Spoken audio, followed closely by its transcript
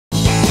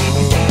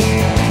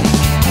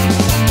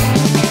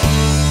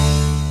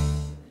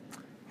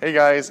Hey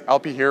guys,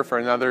 LP here for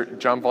another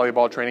jump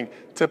volleyball training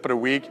tip of the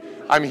week.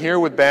 I'm here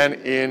with Ben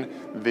in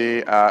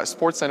the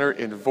sports center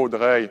in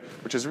Vaudreuil,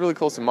 which is really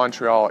close to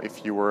Montreal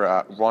if you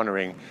were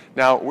wondering.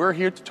 Now, we're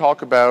here to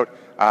talk about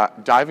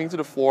diving to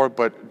the floor,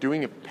 but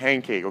doing a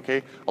pancake,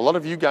 okay? A lot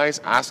of you guys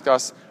asked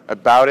us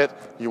about it.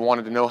 You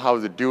wanted to know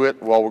how to do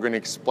it. Well, we're going to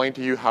explain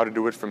to you how to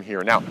do it from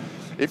here. Now,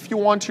 if you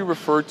want to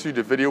refer to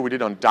the video we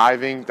did on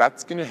diving,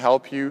 that's going to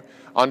help you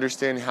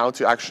understand how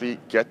to actually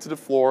get to the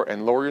floor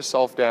and lower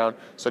yourself down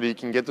so that you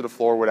can get to the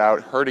floor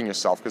without hurting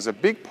yourself. Because a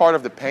big part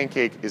of the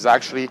pancake is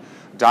actually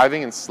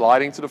diving and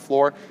sliding to the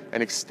floor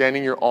and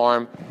extending your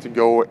arm to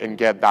go and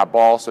get that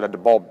ball so that the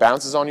ball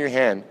bounces on your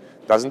hand,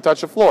 doesn't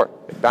touch the floor.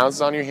 It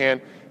bounces on your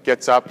hand,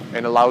 gets up,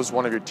 and allows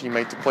one of your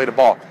teammates to play the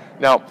ball.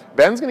 Now,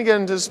 Ben's going to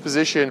get into this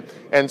position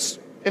and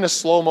in a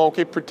slow-mo,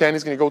 okay, pretend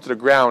he's going to go to the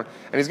ground,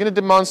 and he's going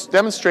to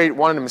demonstrate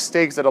one of the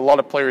mistakes that a lot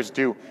of players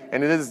do,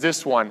 and it is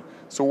this one.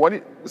 So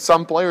what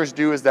some players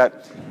do is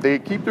that they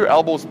keep their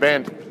elbows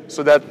bent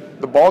so that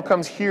the ball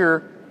comes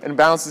here and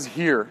bounces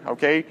here,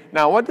 okay?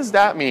 Now, what does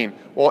that mean?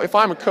 Well, if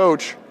I'm a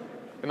coach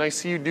and I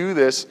see you do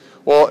this,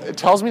 well, it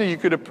tells me that you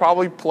could have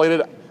probably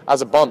played it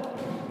as a bump,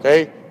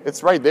 okay?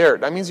 It's right there.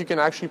 That means you can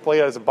actually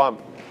play it as a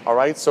bump, all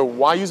right? So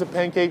why use a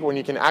pancake when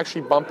you can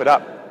actually bump it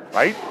up,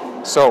 right?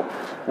 So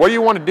what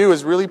you want to do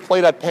is really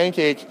play that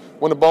pancake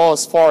when the ball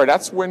is far.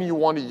 That's when you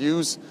want to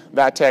use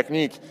that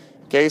technique.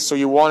 Okay, so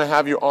you want to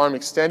have your arm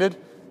extended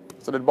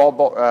so that the ball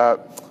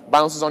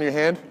bounces on your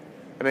hand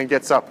and then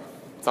gets up.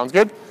 Sounds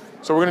good?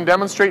 So we're going to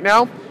demonstrate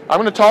now. I'm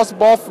going to toss the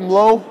ball from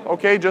low,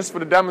 okay, just for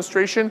the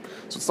demonstration.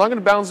 So it's not going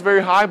to bounce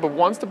very high, but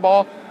once the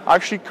ball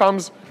actually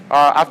comes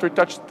after it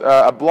touched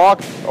a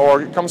block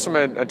or it comes from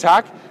an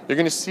attack, you're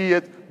going to see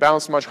it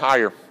bounce much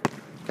higher.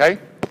 Okay?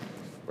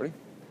 Ready?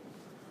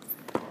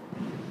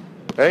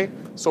 Okay,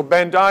 so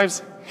Ben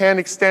dives, hand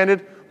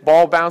extended,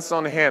 ball bounces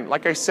on the hand.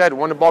 Like I said,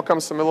 when the ball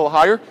comes from a little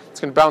higher,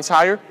 it's going to bounce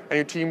higher, and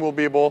your team will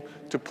be able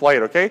to play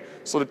it, okay?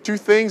 So the two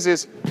things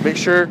is make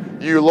sure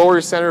you lower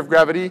your center of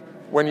gravity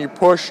when you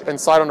push and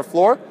slide on the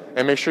floor,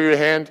 and make sure your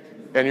hand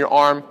and your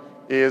arm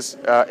is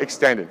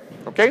extended,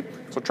 okay?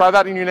 So try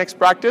that in your next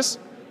practice.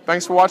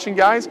 Thanks for watching,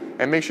 guys,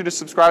 and make sure to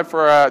subscribe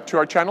to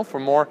our channel for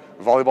more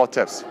volleyball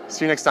tips.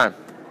 See you next time.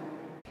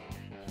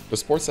 The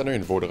Sports Center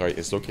in Vaudreuil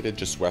is located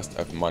just west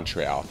of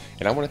Montreal,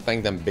 and I want to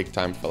thank them big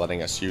time for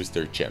letting us use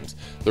their gyms.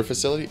 Their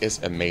facility is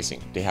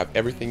amazing. They have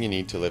everything you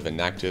need to live an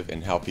active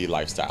and healthy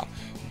lifestyle.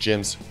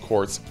 Gyms,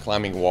 courts,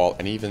 climbing wall,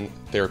 and even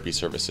therapy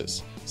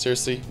services.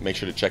 Seriously, make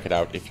sure to check it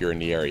out if you're in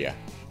the area.